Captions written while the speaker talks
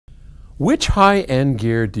Which high-end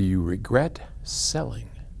gear do you regret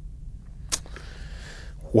selling?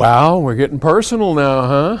 Wow, we're getting personal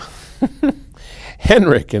now, huh?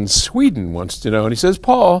 Henrik in Sweden wants to know, and he says,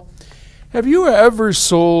 Paul, have you ever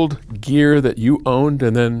sold gear that you owned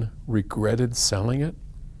and then regretted selling it?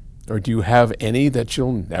 Or do you have any that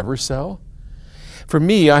you'll never sell? For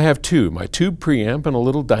me, I have two, my tube preamp and a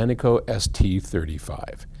little Dynaco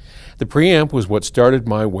ST35. The preamp was what started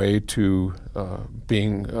my way to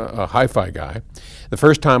being a hi-fi guy. The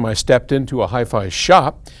first time I stepped into a hi-fi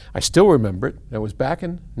shop, I still remember it, that was back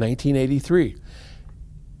in 1983.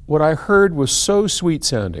 What I heard was so sweet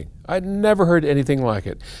sounding. I'd never heard anything like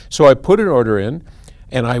it. So I put an order in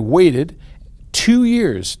and I waited 2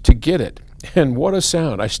 years to get it. And what a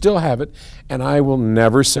sound. I still have it and I will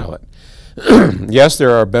never sell it. Yes,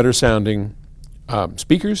 there are better sounding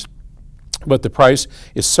speakers, but the price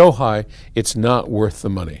is so high, it's not worth the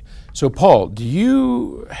money. So Paul, do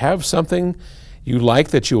you have something you like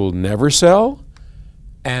that you will never sell?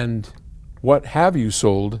 And what have you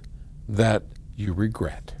sold that you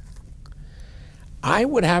regret? I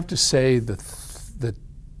would have to say the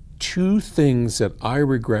two things that I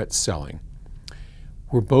regret selling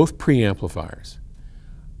were both preamplifiers.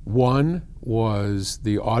 One was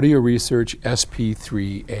the Audio Research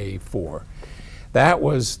SP3A4. That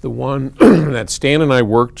was the one that Stan and I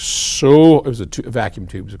worked so, it was vacuum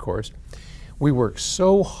tubes, of course. We worked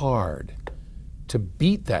so hard to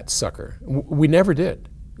beat that sucker. We never did.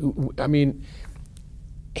 I mean,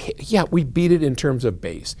 yeah, we beat it in terms of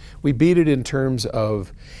bass. We beat it in terms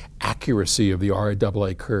of accuracy of the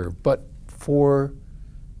RAAA curve, but for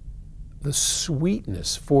the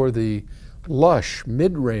sweetness, for the lush,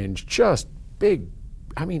 mid-range, just big,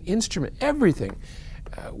 I mean, instrument, everything.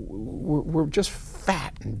 We're just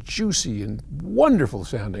fat and juicy and wonderful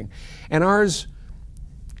sounding. And ours,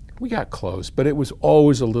 we got close, but it was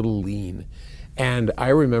always a little lean. And I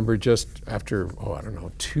remember just after, oh, I don't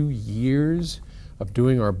know, 2 years of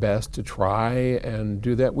doing our best to try and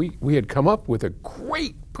do that, we had come up with a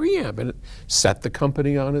great preamp and it set the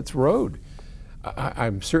company on its road.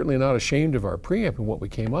 I'm certainly not ashamed of our preamp and what we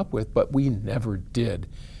came up with, but we never did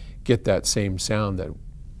get that same sound that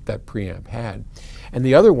preamp had. And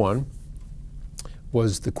the other one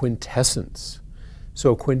was the Quintessence.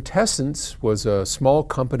 So Quintessence was a small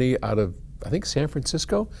company out of, I think, San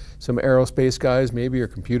Francisco, some aerospace guys maybe, or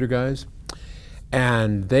computer guys.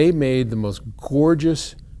 And they made the most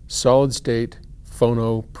gorgeous solid-state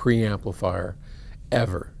phono preamplifier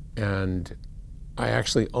ever. And I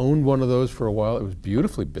actually owned one of those for a while. It was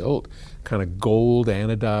beautifully built, kind of gold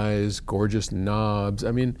anodized, gorgeous knobs.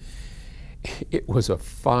 I mean, it was a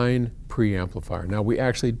fine preamplifier. Now, we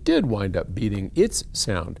actually did wind up beating its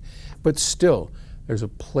sound, but still, there's a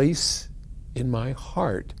place in my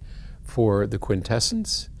heart for the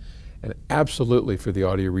Quintessence and absolutely for the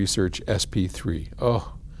Audio Research SP3.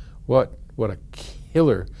 Oh, what a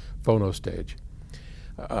killer phono stage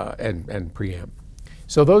and preamp.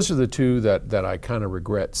 So those are the two that I kind of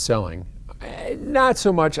regret selling. Not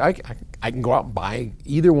so much. I can go out and buy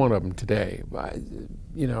either one of them today.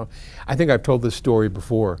 You know, I think I've told this story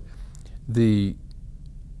before. The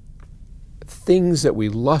things that we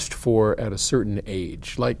lust for at a certain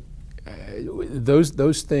age, like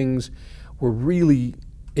those things were really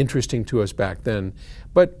interesting to us back then.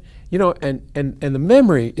 But you know, and the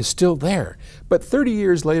memory is still there. But 30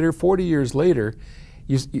 years later, 40 years later,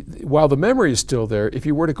 while the memory is still there, if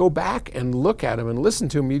you were to go back and look at them and listen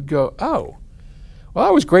to them, you'd go, oh, well,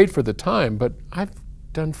 that was great for the time, but I've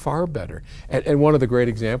done far better. And one of the great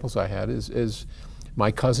examples I had is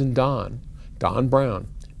my cousin Don Brown.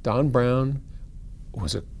 Don Brown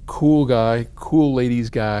was a cool guy, cool ladies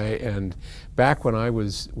guy, and back when I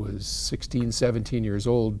was 16, 17 years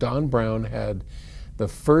old, Don Brown had the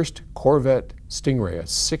first Corvette Stingray,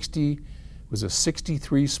 was a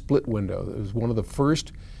 63 split window. It was one of the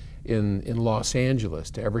first in Los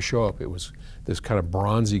Angeles to ever show up. It was this kind of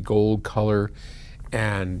bronzy gold color,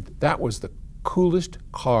 and that was the coolest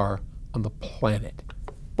car on the planet,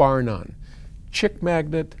 bar none. Chick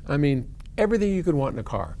magnet, I mean, everything you could want in a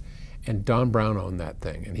car. And Don Brown owned that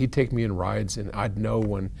thing, and he'd take me in rides, and I'd know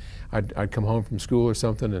when I'd come home from school or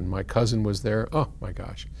something, and my cousin was there. Oh my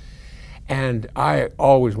gosh. And I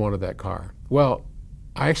always wanted that car. Well,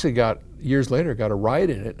 I actually years later, got a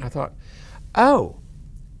ride in it, and I thought, oh,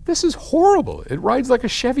 this is horrible. It rides like a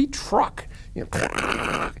Chevy truck. You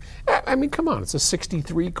know, I mean, come on, it's a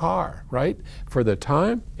 63 car, right? For the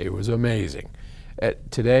time, it was amazing.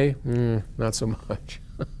 Today, not so much.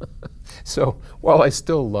 So while I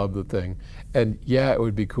still love the thing, and yeah, it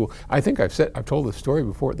would be cool. I think I've told this story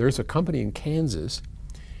before. There's a company in Kansas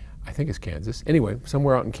I think it's Kansas, anyway,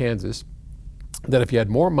 somewhere out in Kansas, that if you had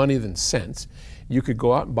more money than sense, you could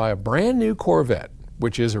go out and buy a brand new Corvette,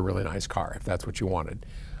 which is a really nice car if that's what you wanted,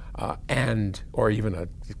 or even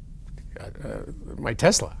my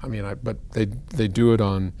Tesla. I mean, but they do it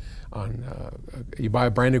on you buy a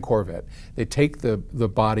brand new Corvette. They take the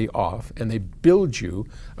body off and they build you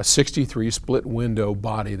a '63 split window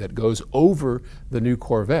body that goes over the new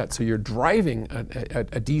Corvette. So you're driving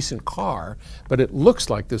a decent car, but it looks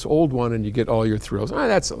like this old one, and you get all your thrills.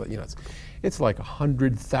 That's, you know, it's like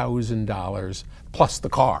 $100,000 plus the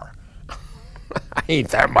car. I ain't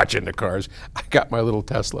that much into cars. I got my little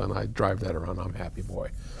Tesla and I drive that around. I'm a happy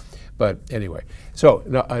boy. But anyway, so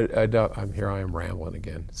no, I'm here. I am rambling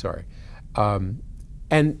again. Sorry.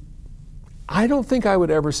 And I don't think I would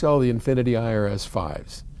ever sell the Infiniti IRS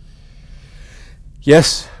 5s.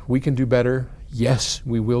 Yes, we can do better. Yes,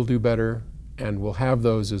 we will do better, and we'll have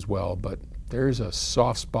those as well. But there's a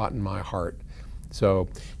soft spot in my heart. So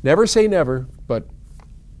never say never. But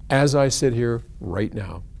as I sit here right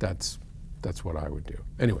now, that's what I would do.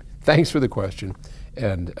 Anyway, thanks for the question,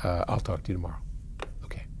 and I'll talk to you tomorrow.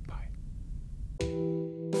 Okay, bye.